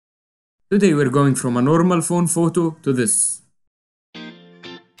Today we're going from a normal phone photo to this.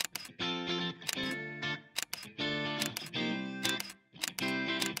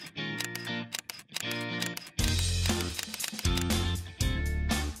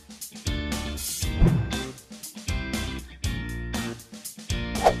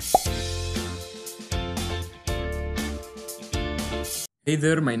 Hey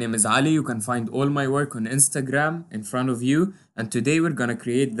there, my name is Ali. You can find all my work on Instagram in front of you. And today we're gonna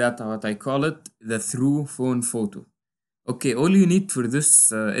create that, what I call it, the through phone photo. Okay, all you need for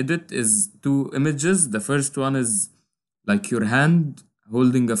this edit is two images. The first one is like your hand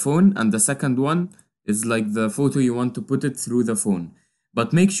holding a phone, and the second one is like the photo you want to put it through the phone.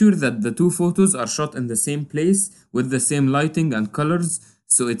 But make sure that the two photos are shot in the same place with the same lighting and colors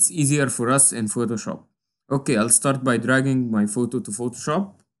so it's easier for us in Photoshop. Okay, I'll start by dragging my photo to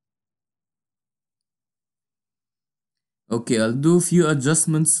Photoshop. Okay, I'll do a few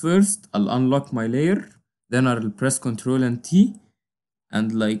adjustments first. I'll unlock my layer, then I'll press Ctrl and T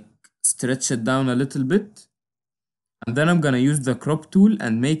and like stretch it down a little bit. And then I'm gonna use the crop tool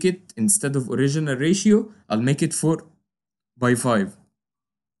and make it, instead of original ratio, I'll make it 4:5.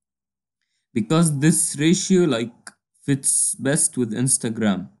 Because this ratio like fits best with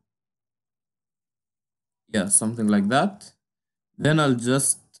Instagram. Yeah, something like that. Then I'll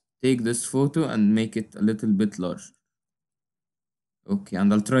just take this photo and make it a little bit larger. Okay,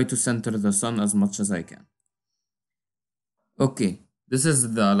 and I'll try to center the sun as much as I can. Okay, this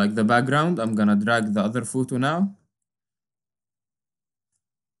is the background. I'm gonna drag the other photo now.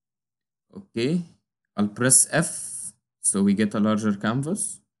 Okay, I'll press F so we get a larger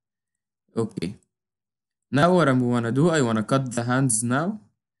canvas. Okay, now what I'm gonna do, I wanna cut the hands now.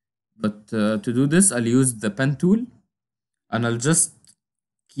 But to do this, I'll use the pen tool and I'll just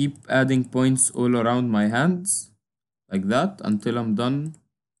keep adding points all around my hands like that until I'm done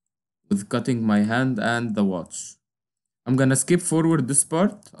with cutting my hand and the watch. I'm gonna skip forward this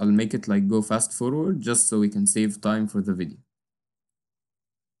part. I'll make it like go fast forward just so we can save time for the video.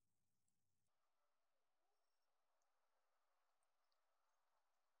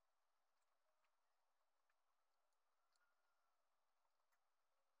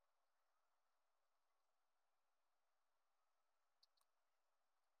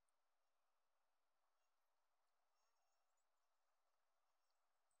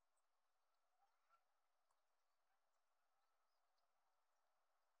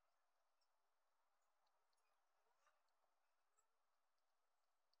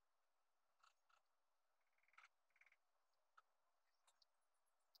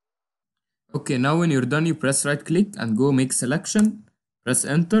 Okay, now when you're done, you press right click and go make selection, press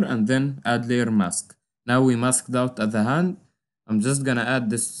enter and then add layer mask. Now we masked out at the hand. I'm just gonna add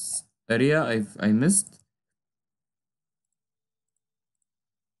this area I missed.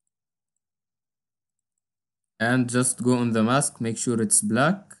 And just go on the mask, make sure it's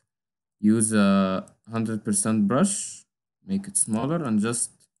black. Use a 100% brush, make it smaller and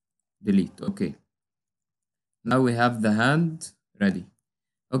just delete. Okay. Now we have the hand ready.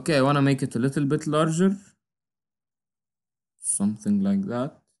 Okay, I wanna make it a little bit larger. Something like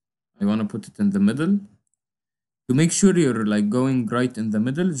that. I wanna put it in the middle. To make sure you're like going right in the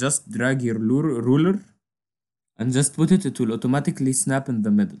middle, just drag your ruler and just put it, it will automatically snap in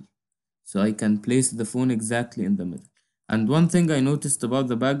the middle. So I can place the phone exactly in the middle. And one thing I noticed about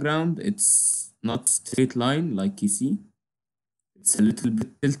the background, it's not straight line like you see. It's a little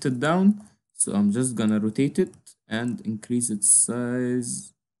bit tilted down. So I'm just gonna rotate it and increase its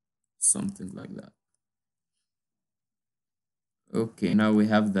size, something like that. Okay, now we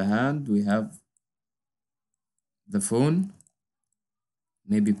have the hand, we have the phone.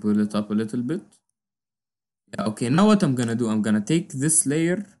 Maybe pull it up a little bit. Yeah, okay, now what I'm gonna do, I'm gonna take this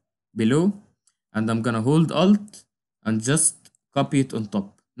layer below and I'm gonna hold Alt and just copy it on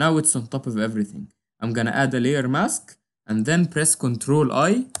top. Now it's on top of everything. I'm gonna add a layer mask and then press Ctrl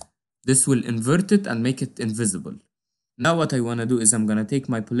I. This will invert it and make it invisible. Now what I wanna do is I'm gonna take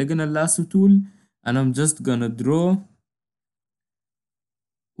my polygonal lasso tool and I'm just gonna draw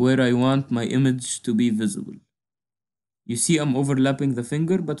where I want my image to be visible. You see I'm overlapping the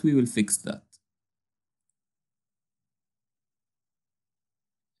finger, but we will fix that.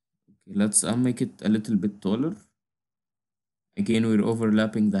 Okay, let's make it a little bit taller. Again, we're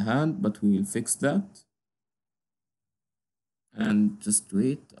overlapping the hand, but we will fix that. And just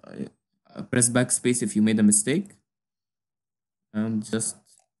wait, I press backspace if you made a mistake. And just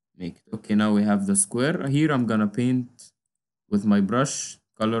make it. Okay, now we have the square. Here I'm gonna paint with my brush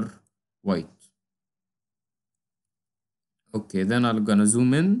color white. Okay, then I'm gonna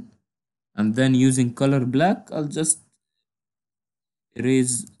zoom in and then using color black, I'll just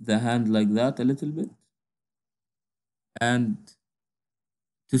erase the hand like that a little bit. And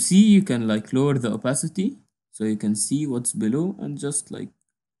to see, you can like lower the opacity so you can see what's below and just like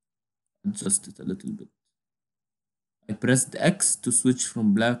adjust it a little bit. I pressed X to switch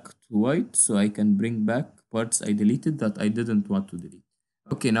from black to white so I can bring back parts I deleted that I didn't want to delete.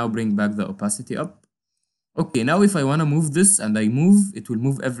 Okay, now bring back the opacity up. Okay, now if I want to move this and I move, it will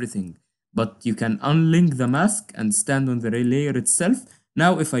move everything. But you can unlink the mask and stand on the layer itself.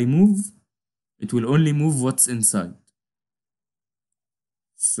 Now if I move, it will only move what's inside.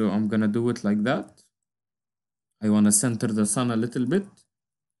 So I'm gonna do it like that. I want to center the sun a little bit.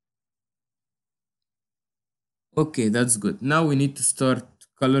 Okay, that's good. Now we need to start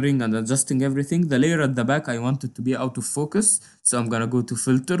coloring and adjusting everything. The layer at the back, I want it to be out of focus. So I'm gonna go to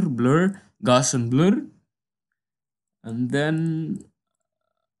filter, blur, Gaussian blur. And then,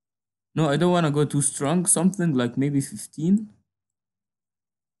 no, I don't want to go too strong. Something like maybe 15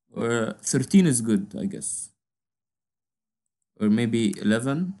 or 13 is good, I guess. Or maybe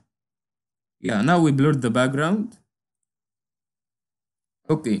 11. Yeah, now we blurred the background.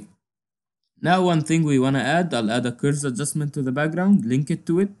 Okay. Now one thing we want to add, I'll add a curves adjustment to the background, link it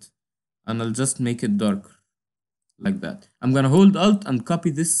to it, and I'll just make it darker. Like that. I'm gonna hold Alt and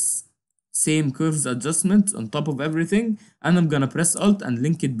copy this same curves adjustment on top of everything, and I'm gonna press Alt and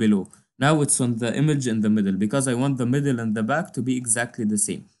link it below. Now it's on the image in the middle because I want the middle and the back to be exactly the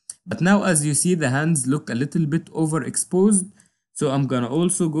same. But now as you see, the hands look a little bit overexposed, so I'm gonna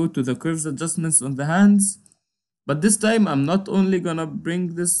also go to the curves adjustments on the hands. But this time I'm not only gonna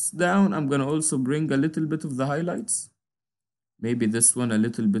bring this down, I'm gonna also bring a little bit of the highlights. Maybe this one a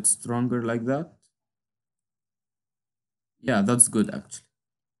little bit stronger like that. Yeah, that's good actually.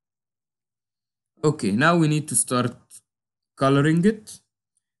 Okay, now we need to start coloring it.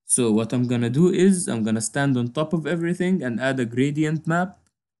 So what I'm gonna do is I'm gonna stand on top of everything and add a gradient map.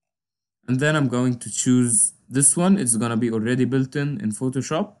 And then I'm going to choose this one. It's gonna be already built in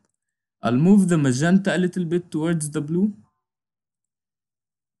Photoshop. I'll move the magenta a little bit towards the blue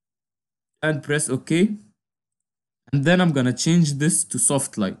and press OK. And then I'm gonna change this to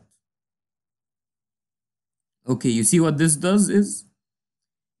soft light. Okay, you see what this does is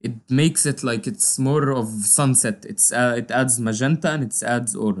it makes it like it's more of sunset. It adds magenta and it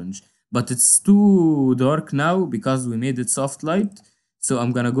adds orange, but it's too dark now because we made it soft light. So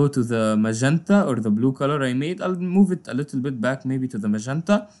I'm gonna go to the magenta or the blue color I made. I'll move it a little bit back maybe to the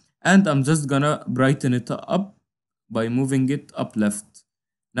magenta, and I'm just gonna brighten it up by moving it up left.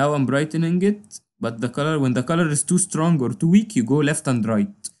 Now I'm brightening it, but the color, when the color is too strong or too weak, you go left and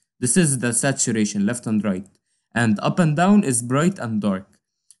right. This is the saturation, left and right, and up and down is bright and dark.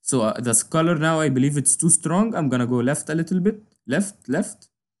 So this color now, I believe it's too strong. I'm gonna go left a little bit, left,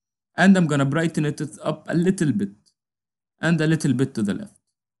 and I'm gonna brighten it up a little bit and a little bit to the left.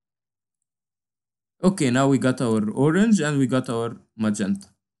 Okay, now we got our orange and we got our magenta.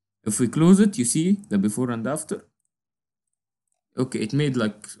 If we close it, you see the before and after. Okay, it made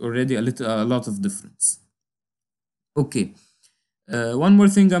like already a lot of difference. Okay, one more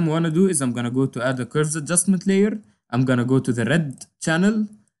thing I'm gonna do is I'm gonna go to add a curves adjustment layer. I'm gonna go to the red channel.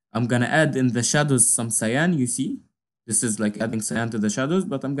 I'm gonna add in the shadows some cyan, you see. This is like adding cyan to the shadows,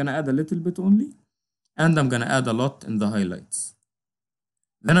 but I'm gonna add a little bit only. And I'm gonna add a lot in the highlights.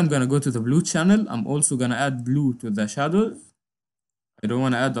 Then I'm gonna go to the blue channel. I'm also gonna add blue to the shadows. I don't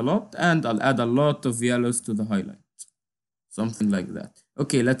wanna add a lot, and I'll add a lot of yellows to the highlights. Something like that.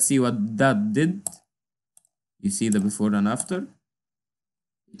 Okay, let's see what that did. You see the before and after.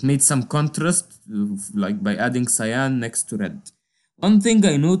 It made some contrast, like by adding cyan next to red. One thing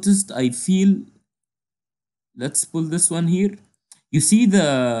I noticed, I feel, let's pull this one here. You see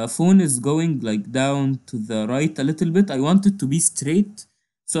the phone is going like down to the right a little bit. I want it to be straight.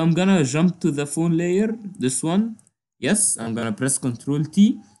 So I'm gonna jump to the phone layer, this one. Yes, I'm gonna press Ctrl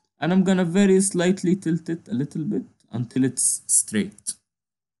T and I'm gonna very slightly tilt it a little bit until it's straight.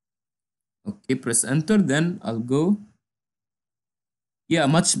 Okay, press enter, then I'll go. Yeah,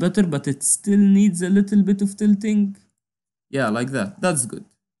 much better, but it still needs a little bit of tilting. Yeah, like that. That's good.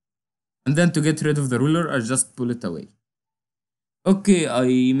 And then to get rid of the ruler, I just pull it away. Okay,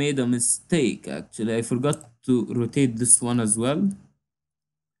 I made a mistake actually. I forgot to rotate this one as well.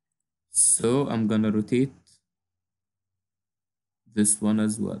 So I'm gonna rotate this one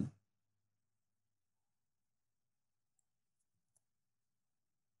as well.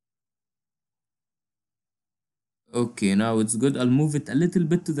 Okay, now it's good. I'll move it a little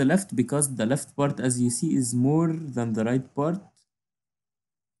bit to the left because the left part, as you see, is more than the right part.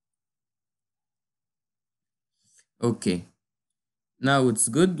 Okay. Now it's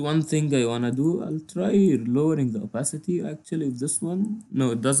good. One thing I wanna do, I'll try lowering the opacity actually of this one.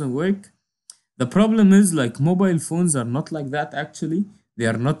 No, it doesn't work. The problem is like mobile phones are not like that actually. They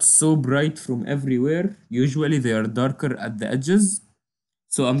are not so bright from everywhere. Usually they are darker at the edges.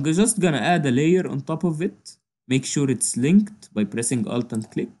 So I'm just gonna add a layer on top of it. Make sure it's linked by pressing Alt and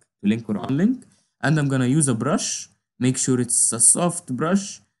click to link or unlink. And I'm gonna use a brush. Make sure it's a soft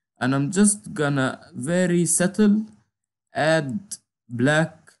brush. And I'm just gonna very subtle add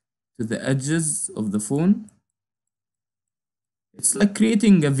black to the edges of the phone. It's like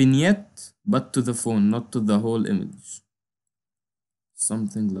creating a vignette, but to the phone, not to the whole image.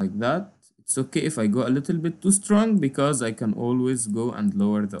 Something like that. It's okay if I go a little bit too strong because I can always go and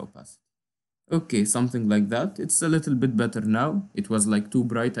lower the opacity. Okay, something like that. It's a little bit better now. It was like too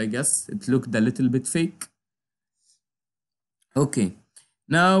bright, I guess. It looked a little bit fake. Okay,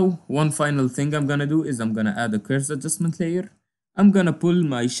 now one final thing I'm gonna do is I'm gonna add a curves adjustment layer. I'm gonna pull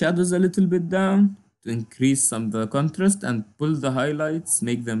my shadows a little bit down to increase some of the contrast and pull the highlights,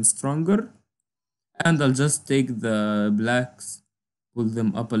 make them stronger. And I'll just take the blacks, pull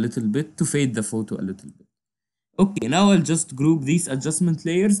them up a little bit to fade the photo a little bit. Okay, now I'll just group these adjustment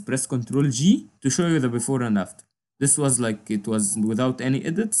layers, press Ctrl G to show you the before and after. This was like, it was without any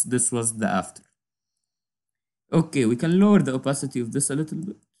edits, this was the after. Okay, we can lower the opacity of this a little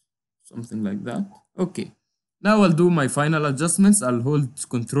bit, something like that. Okay, now I'll do my final adjustments. I'll hold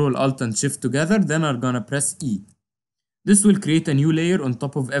Ctrl, Alt and Shift together, then I'm gonna press E. This will create a new layer on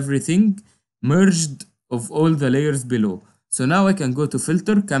top of everything, merged of all the layers below. So now I can go to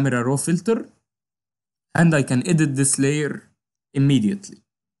Filter, Camera Raw Filter, and I can edit this layer immediately.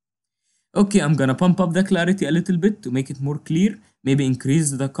 Okay, I'm gonna pump up the clarity a little bit to make it more clear, maybe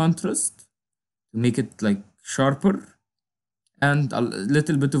increase the contrast to make it like sharper, and a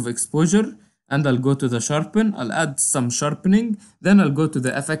little bit of exposure, and I'll go to the sharpen. I'll add some sharpening, then I'll go to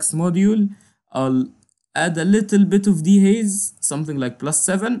the FX module. I'll add a little bit of dehaze, something like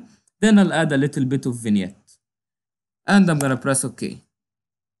 +7, then I'll add a little bit of vignette, and I'm gonna press OK.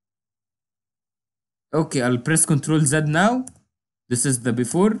 Okay, I'll press Ctrl Z now. This is the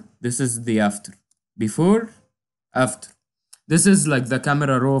before, this is the after. Before, after. This is like the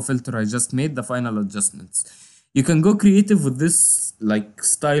camera raw filter I just made, the final adjustments. You can go creative with this like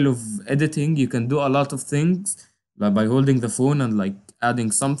style of editing. You can do a lot of things by holding the phone and like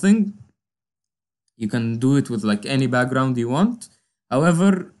adding something. You can do it with like any background you want.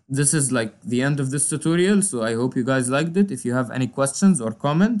 However, this is like the end of this tutorial, so I hope you guys liked it. If you have any questions or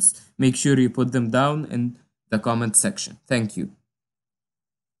comments, make sure you put them down in the comment section. Thank you.